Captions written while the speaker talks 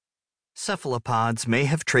Cephalopods may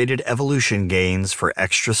have traded evolution gains for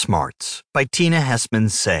extra smarts by Tina Hesman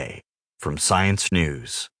Saey from Science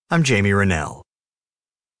News. I'm Jamie Rennell.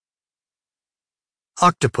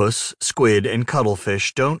 Octopus, squid, and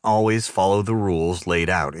cuttlefish don't always follow the rules laid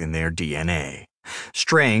out in their DNA.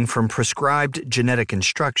 Straying from prescribed genetic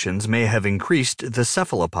instructions may have increased the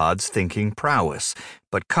cephalopod's thinking prowess,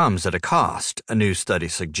 but comes at a cost, a new study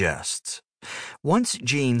suggests. Once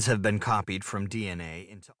genes have been copied from DNA into